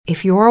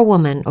If you're a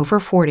woman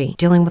over 40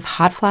 dealing with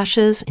hot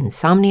flashes,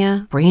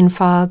 insomnia, brain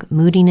fog,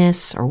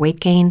 moodiness, or weight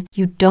gain,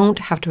 you don't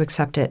have to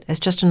accept it as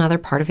just another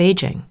part of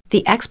aging.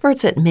 The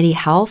experts at MIDI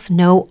Health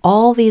know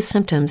all these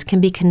symptoms can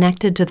be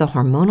connected to the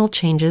hormonal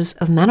changes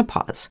of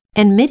menopause.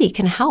 And MIDI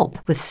can help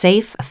with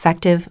safe,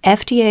 effective,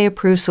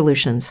 FDA-approved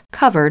solutions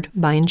covered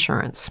by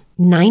insurance.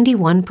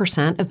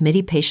 91% of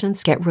MIDI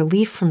patients get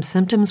relief from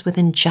symptoms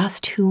within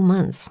just 2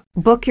 months.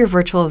 Book your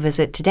virtual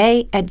visit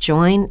today at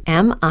joinmidi.com.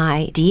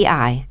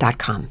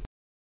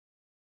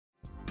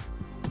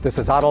 This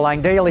is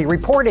Autoline Daily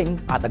reporting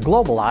on the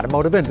global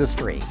automotive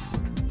industry.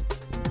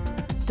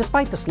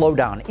 Despite the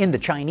slowdown in the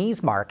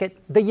Chinese market,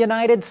 the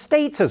United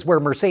States is where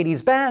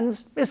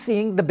Mercedes-Benz is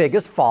seeing the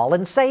biggest fall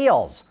in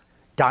sales.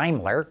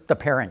 Daimler, the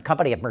parent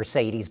company of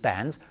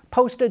Mercedes-Benz,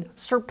 posted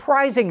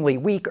surprisingly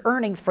weak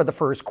earnings for the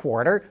first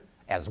quarter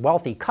as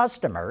wealthy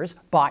customers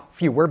bought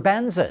fewer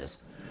Benzes.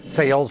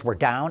 Sales were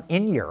down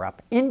in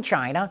Europe, in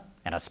China,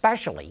 and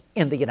especially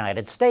in the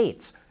United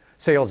States.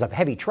 Sales of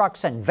heavy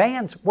trucks and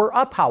vans were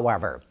up,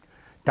 however.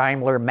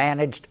 Daimler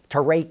managed to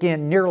rake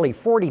in nearly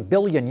 40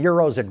 billion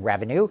euros in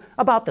revenue,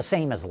 about the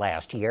same as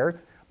last year,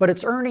 but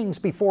its earnings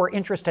before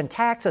interest and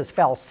taxes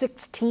fell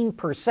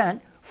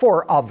 16%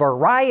 for a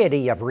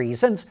variety of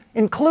reasons,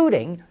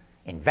 including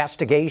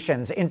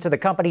investigations into the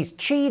company's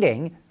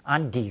cheating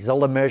on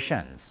diesel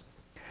emissions.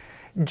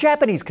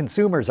 Japanese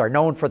consumers are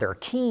known for their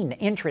keen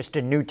interest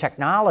in new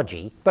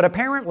technology, but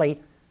apparently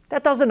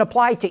that doesn't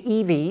apply to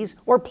EVs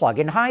or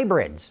plug-in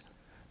hybrids.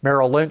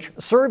 Merrill Lynch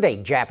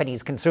surveyed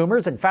Japanese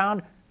consumers and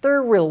found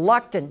they're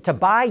reluctant to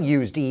buy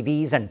used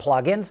EVs and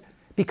plug-ins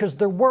because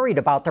they're worried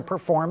about the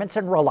performance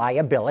and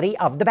reliability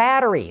of the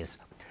batteries.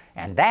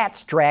 And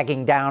that's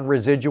dragging down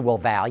residual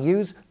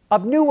values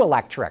of new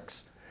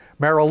electrics.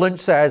 Merrill Lynch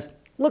says,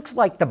 looks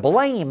like the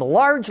blame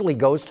largely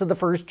goes to the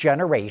first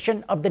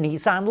generation of the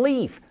Nissan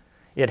Leaf.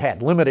 It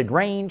had limited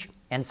range,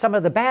 and some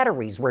of the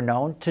batteries were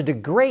known to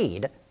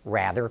degrade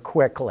rather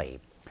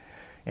quickly.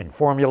 In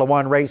Formula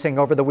One racing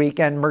over the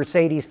weekend,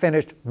 Mercedes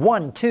finished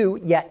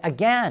 1-2 yet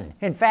again.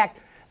 In fact,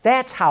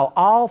 that's how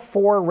all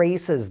 4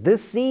 races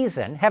this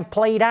season have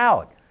played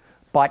out.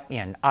 But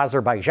in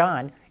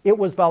Azerbaijan, it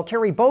was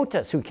Valtteri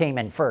Bottas who came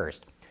in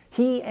first.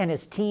 He and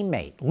his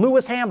teammate,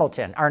 Lewis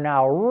Hamilton, are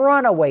now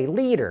runaway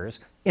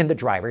leaders in the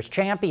Drivers'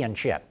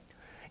 Championship.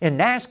 In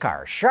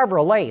NASCAR,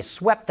 Chevrolet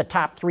swept the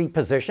top 3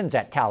 positions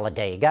at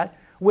Talladega,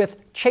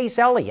 with Chase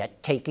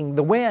Elliott taking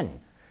the win.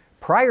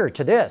 Prior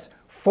to this,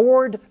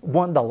 Ford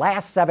won the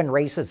last 7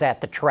 races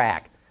at the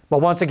track. But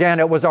once again,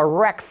 it was a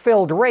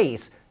wreck-filled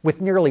race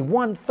with nearly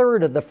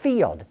 1/3 of the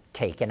field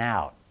taken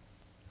out.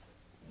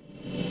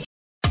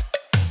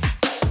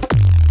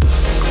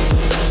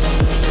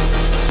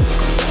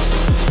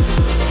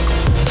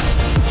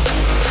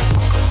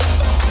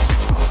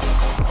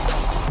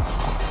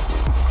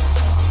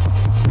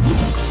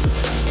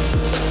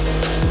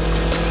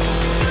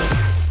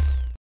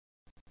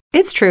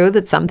 It's true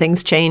that some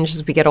things change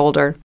as we get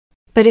older.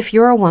 But if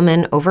you're a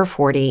woman over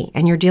 40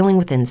 and you're dealing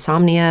with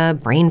insomnia,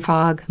 brain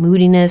fog,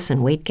 moodiness,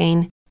 and weight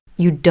gain,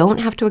 you don't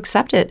have to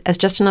accept it as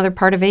just another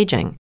part of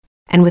aging.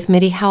 And with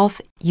MIDI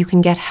Health, you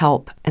can get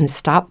help and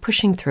stop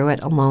pushing through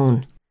it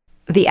alone.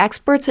 The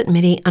experts at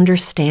MIDI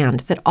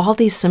understand that all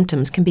these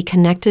symptoms can be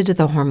connected to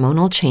the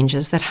hormonal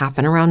changes that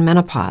happen around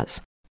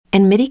menopause.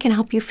 And MIDI can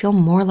help you feel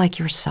more like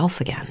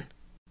yourself again.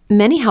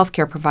 Many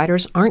healthcare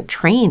providers aren't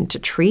trained to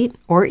treat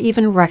or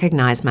even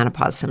recognize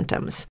menopause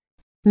symptoms.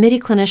 MIDI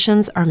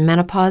clinicians are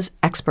menopause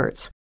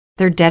experts.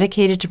 They're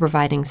dedicated to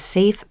providing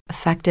safe,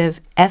 effective,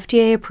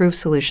 FDA-approved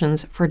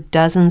solutions for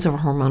dozens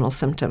of hormonal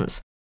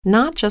symptoms,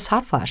 not just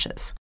hot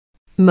flashes.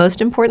 Most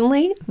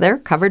importantly, they're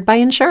covered by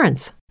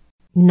insurance.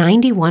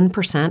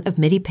 91% of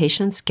MIDI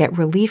patients get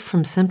relief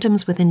from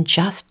symptoms within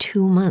just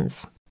 2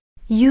 months.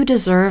 You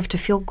deserve to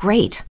feel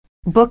great.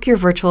 Book your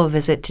virtual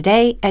visit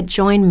today at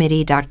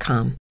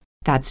joinmidi.com.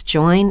 That's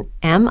joinmidi.com.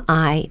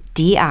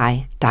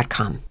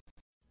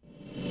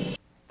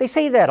 They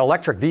say that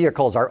electric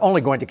vehicles are only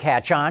going to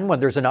catch on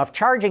when there's enough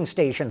charging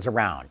stations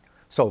around.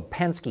 So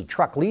Penske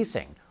Truck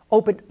Leasing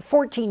opened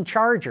 14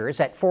 chargers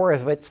at 4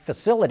 of its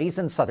facilities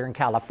in Southern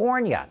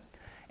California.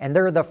 And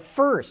they're the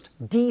first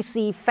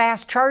DC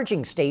fast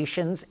charging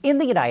stations in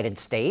the United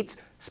States,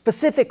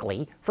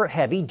 specifically for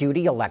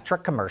heavy-duty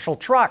electric commercial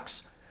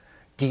trucks.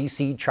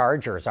 DC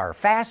chargers are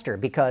faster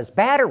because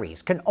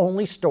batteries can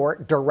only store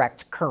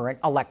direct current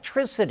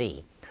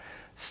electricity.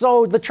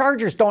 So the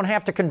chargers don't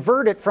have to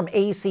convert it from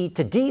AC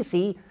to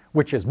DC,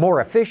 which is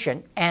more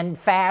efficient and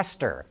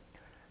faster.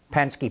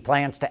 Penske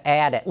plans to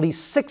add at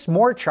least 6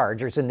 more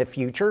chargers in the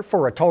future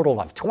for a total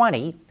of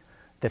 20.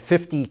 The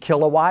 50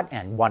 kilowatt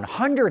and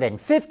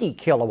 150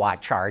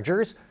 kilowatt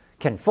chargers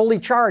can fully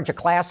charge a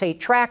Class 8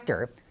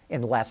 tractor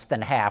in less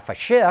than half a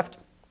shift,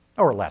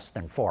 or less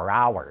than 4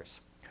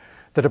 hours.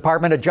 The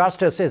Department of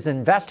Justice is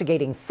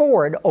investigating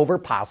Ford over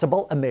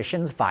possible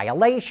emissions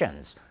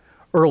violations.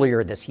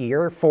 Earlier this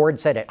year, Ford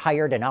said it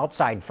hired an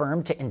outside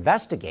firm to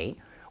investigate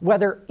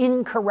whether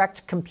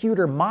incorrect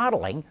computer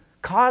modeling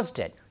caused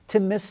it to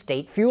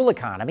misstate fuel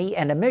economy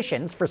and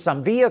emissions for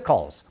some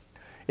vehicles.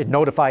 It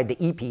notified the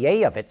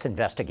EPA of its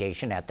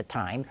investigation at the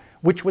time,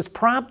 which was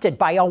prompted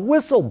by a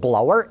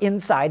whistleblower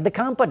inside the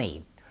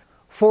company.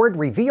 Ford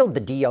revealed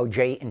the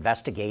DOJ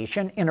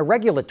investigation in a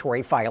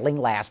regulatory filing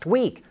last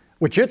week,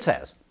 which it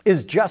says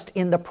is just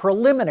in the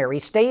preliminary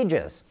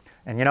stages.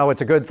 And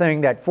it's a good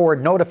thing that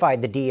Ford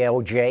notified the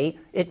DOJ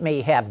it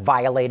may have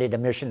violated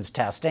emissions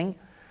testing.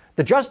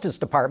 The Justice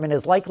Department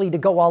is likely to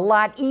go a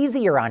lot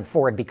easier on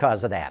Ford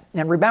because of that.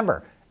 And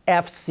remember,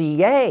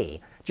 FCA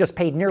just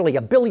paid nearly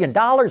 $1 billion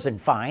in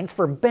fines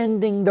for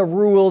bending the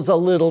rules a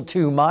little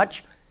too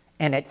much,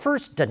 and at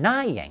first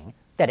denying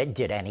that it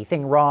did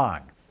anything wrong.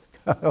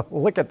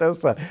 Look at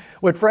this.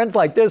 With friends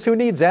like this, who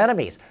needs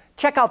enemies?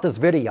 Check out this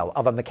video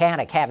of a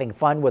mechanic having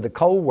fun with a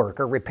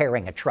co-worker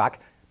repairing a truck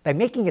by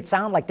making it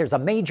sound like there's a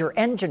major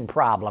engine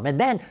problem, and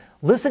then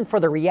listen for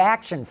the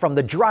reaction from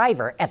the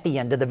driver at the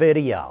end of the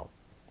video.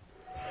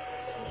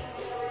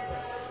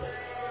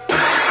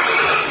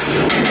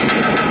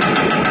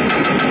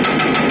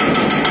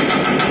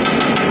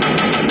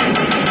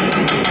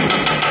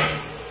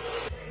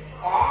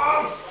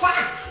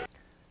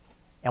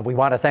 And we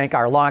want to thank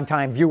our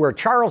longtime viewer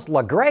Charles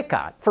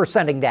LaGreca for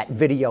sending that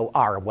video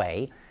our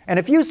way. And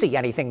if you see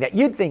anything that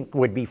you'd think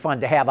would be fun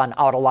to have on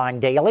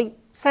Autoline Daily,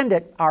 send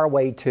it our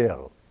way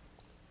too.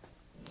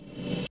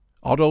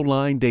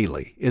 Autoline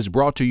Daily is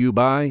brought to you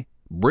by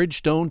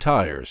Bridgestone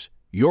Tires.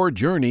 Your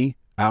journey,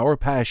 our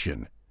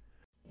passion.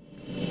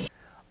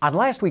 On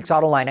last week's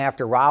Autoline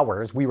After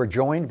Hours, we were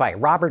joined by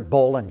Robert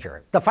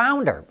Bollinger, the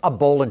founder of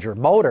Bollinger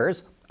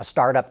Motors, a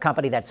startup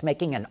company that's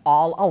making an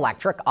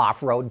all-electric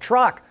off-road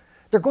truck.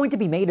 They're going to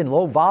be made in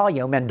low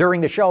volume, and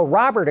during the show,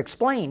 Robert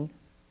explained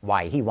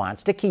why he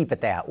wants to keep it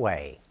that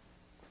way.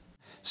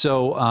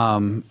 So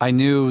I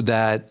knew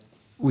that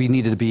we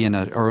needed to be in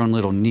our own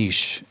little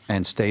niche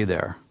and stay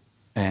there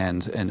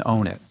and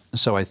own it.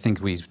 So I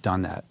think we've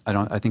done that.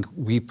 I think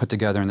we put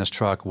together in this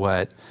truck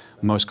what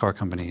most car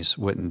companies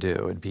wouldn't do.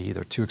 It'd be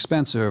either too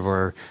expensive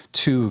or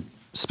too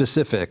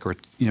specific or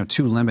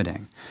too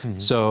limiting. Mm-hmm.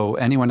 So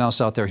anyone else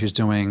out there who's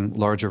doing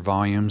larger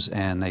volumes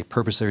and they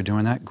purposely are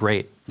doing that,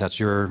 great. That's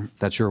your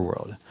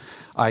world.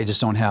 I just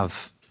don't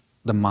have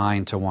the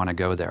mind to want to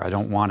go there. I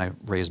don't want to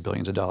raise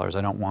billions of dollars.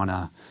 I don't want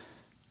to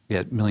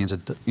get millions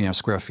of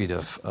square feet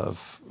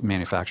of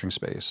manufacturing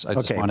space. I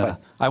just want to.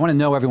 I want to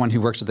know everyone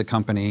who works at the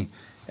company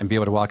and be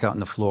able to walk out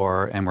on the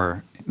floor and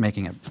we're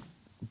making it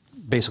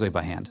basically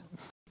by hand.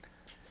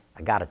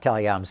 I got to tell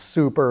you, I'm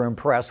super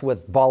impressed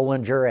with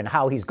Bollinger and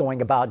how he's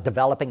going about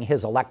developing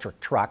his electric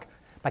truck.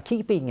 By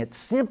keeping it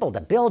simple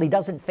to build, he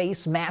doesn't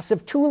face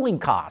massive tooling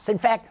costs. In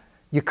fact,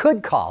 you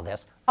could call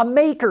this a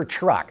maker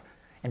truck.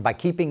 And by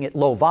keeping it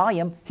low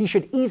volume, he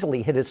should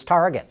easily hit his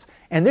targets.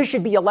 And this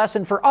should be a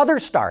lesson for other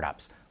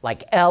startups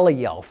like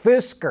Elio,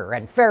 Fisker,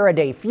 and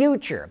Faraday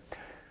Future.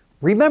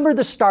 Remember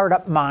the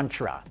startup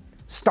mantra: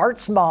 start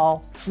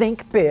small,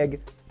 think big,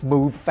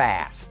 move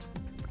fast.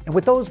 And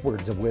with those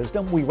words of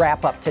wisdom, we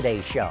wrap up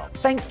today's show.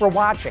 Thanks for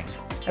watching,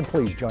 and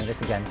please join us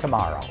again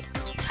tomorrow.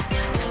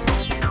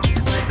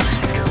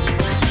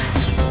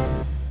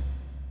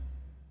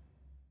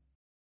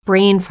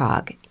 Brain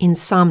fog,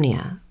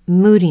 insomnia,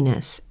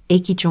 moodiness,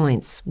 achy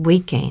joints,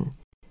 weight gain.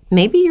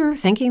 Maybe you're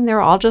thinking they're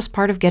all just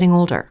part of getting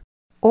older,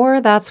 or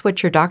that's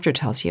what your doctor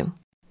tells you.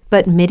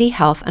 But MIDI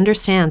Health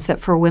understands that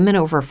for women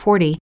over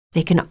 40,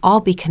 they can all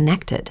be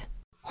connected.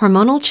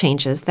 Hormonal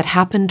changes that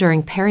happen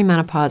during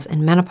perimenopause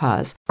and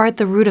menopause are at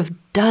the root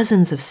of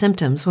dozens of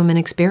symptoms women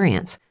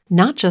experience,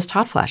 not just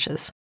hot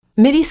flashes.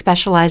 MIDI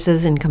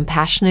specializes in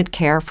compassionate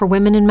care for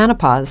women in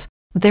menopause.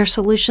 Their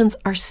solutions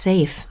are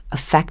safe,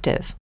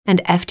 effective,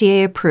 and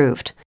FDA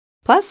approved.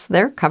 Plus,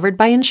 they're covered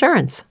by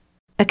insurance.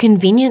 A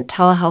convenient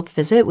telehealth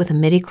visit with a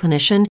MIDI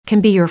clinician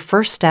can be your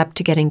first step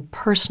to getting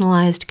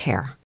personalized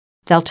care.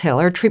 They'll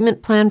tailor a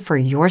treatment plan for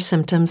your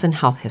symptoms and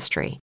health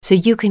history, so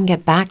you can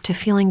get back to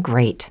feeling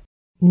great.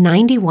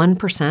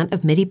 91%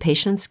 of MIDI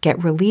patients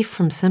get relief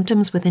from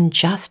symptoms within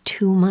just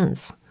 2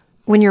 months.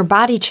 When your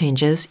body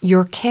changes,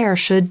 your care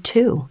should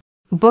too.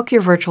 Book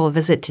your virtual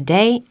visit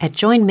today at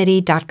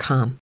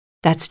joinmidi.com.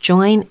 That's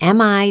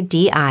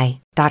joinmidi.com.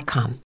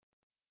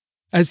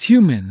 As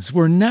humans,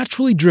 we're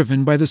naturally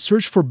driven by the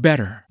search for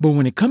better. But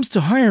when it comes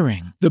to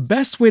hiring, the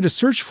best way to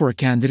search for a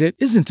candidate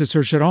isn't to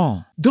search at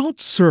all. Don't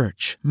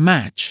search,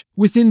 match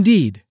with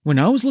Indeed. When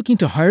I was looking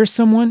to hire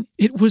someone,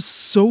 it was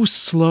so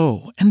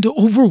slow and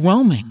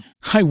overwhelming.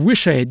 I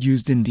wish I had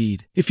used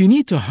Indeed. If you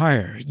need to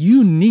hire,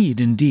 you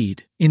need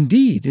Indeed.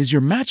 Indeed is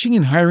your matching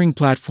and hiring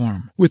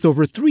platform with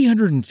over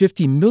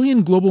 350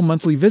 million global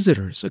monthly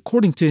visitors,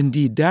 according to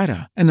Indeed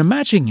data, and a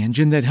matching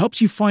engine that helps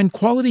you find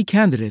quality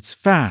candidates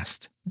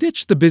fast.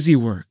 Ditch the busy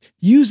work.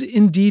 Use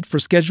Indeed for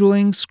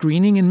scheduling,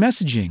 screening, and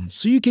messaging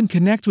so you can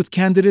connect with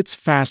candidates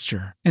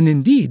faster. And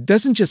Indeed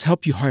doesn't just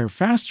help you hire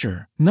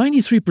faster.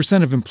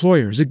 93% of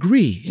employers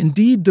agree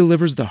Indeed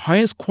delivers the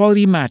highest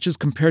quality matches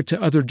compared to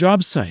other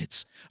job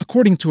sites,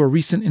 according to a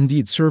recent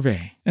Indeed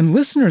survey. And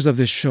listeners of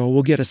this show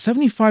will get a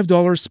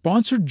 $75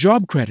 sponsored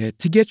job credit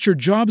to get your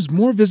jobs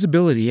more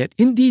visibility at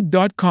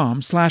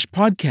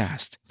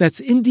Indeed.com/podcast. That's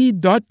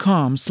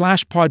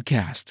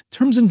Indeed.com/podcast.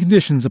 Terms and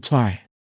conditions apply.